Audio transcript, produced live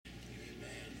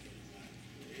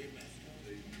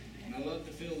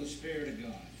feel the Spirit of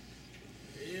God.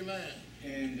 Amen.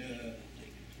 And,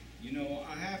 you know,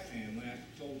 I have family.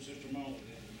 I told Sister Marla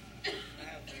that.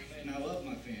 And I love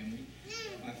my family.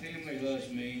 My family loves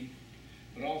me,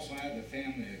 but also I have the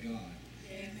family of God.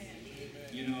 Amen.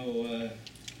 You know,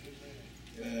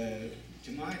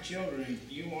 to my children,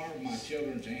 you are my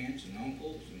children's aunts and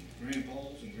uncles and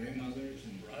grandpas and grandmothers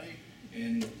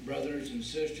and brothers and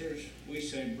sisters. We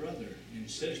say brother and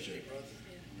sister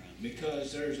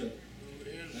because there's a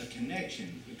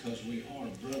connection, because we are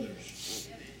brothers.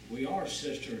 We are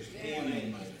sisters one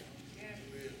another.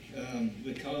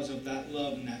 Because of that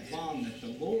love and that bond that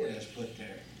the Lord has put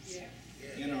there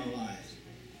in our lives.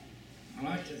 I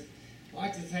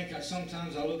like to think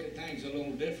sometimes I look at things a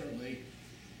little differently.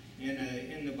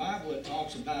 In the Bible it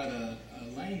talks about a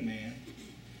lame man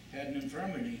had an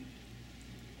infirmity,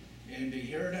 and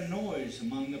he heard a noise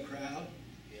among the crowd.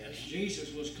 Yes.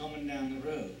 Jesus was coming down the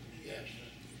road. Yes.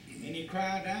 And he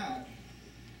cried out,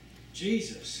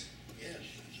 Jesus, Yes.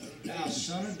 thou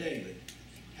Son of David,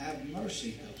 have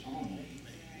mercy upon me.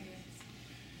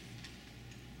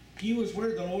 He was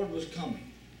where the Lord was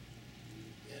coming.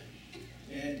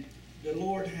 And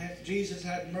Jesus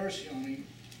had mercy on him,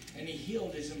 and he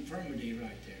healed his infirmity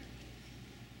right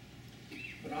there.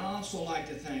 But I also like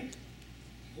to think,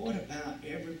 what about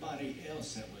everybody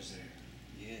else that was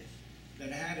there? Yes.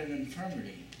 That had an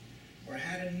infirmity, or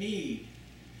had a need,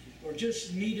 or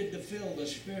just needed to feel the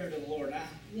Spirit of the Lord. I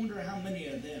wonder how many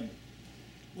of them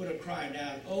would have cried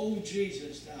out, "Oh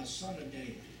Jesus, thou Son of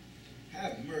David,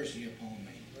 have mercy upon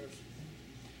me."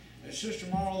 As Sister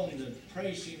Marla in the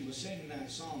praise team was singing that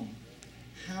song,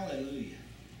 hallelujah,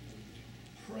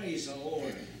 praise the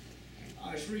Lord.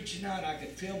 I was reaching out, I could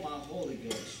feel my Holy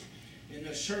Ghost. In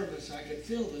the service, I could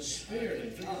feel the Spirit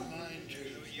of God.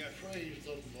 Praise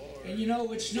the Lord. And you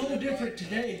know, it's no different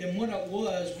today than what it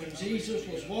was when Jesus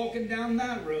was walking down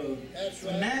that road.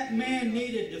 When that man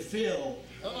needed to feel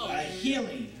a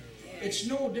healing. It's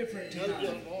no different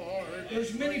tonight.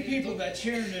 There's many people that's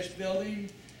here in this building,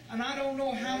 and I don't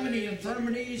know how many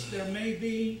infirmities there may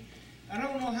be. I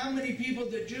don't know how many people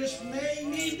that just may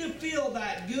need to feel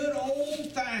that good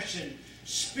old-fashioned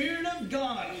Spirit of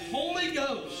God, Holy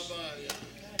Ghost.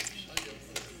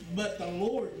 But the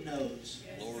Lord knows.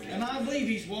 And I believe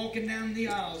He's walking down the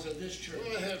aisles of this church.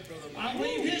 I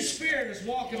believe His Spirit is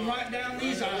walking right down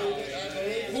these aisles,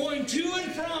 going to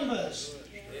and from us,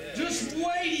 just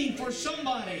waiting for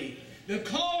somebody to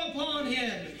call upon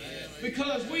Him.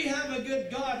 Because we have a good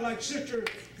God, like Sister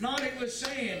Nani was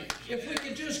saying. If we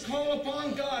could just call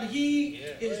upon God, He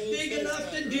is big enough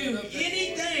to do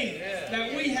anything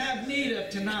that we have need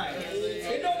of tonight.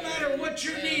 It don't matter what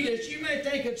your need is. You may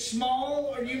think it's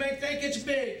small or you may think it's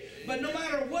big. But no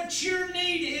matter what your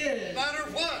need is, no matter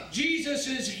what, Jesus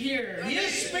is here.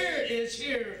 His Spirit is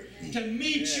here to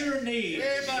meet your need.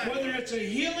 Whether it's a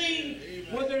healing,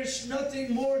 whether it's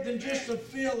nothing more than just a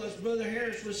feel, as Brother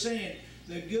Harris was saying,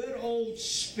 the good old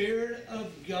Spirit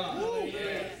of God.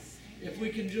 If we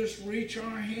can just reach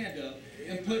our hand up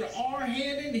and put our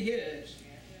hand in His,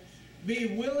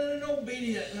 be willing and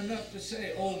obedient enough to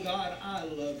say, "Oh God, I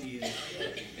love you.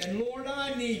 And Lord,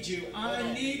 I need you.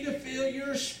 I need to feel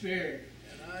your Spirit.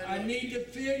 I need to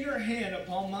feel your hand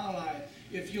upon my life."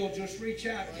 If you'll just reach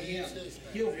out to Him,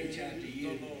 He'll reach out to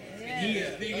you. And He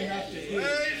is big enough to do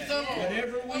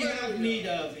whatever we have need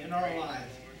of in our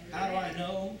life. How do I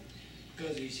know?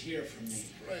 Because He's here for me.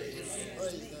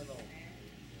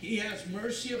 He has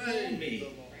mercy upon me.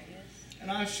 And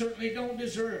I certainly don't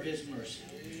deserve His mercy.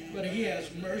 But He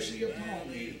has mercy upon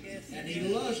me. And He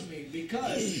loves me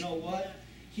because, you know what?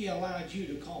 He allowed you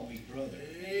to call me brother.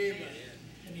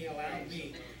 And He allowed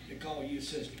me to call you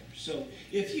sister. So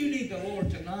if you need the Lord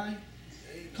tonight,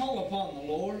 call upon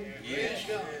the Lord.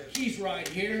 He's right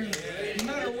here. No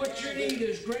matter what your need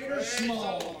is, great or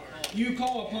small, you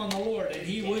call upon the Lord and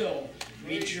He will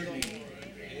meet your need.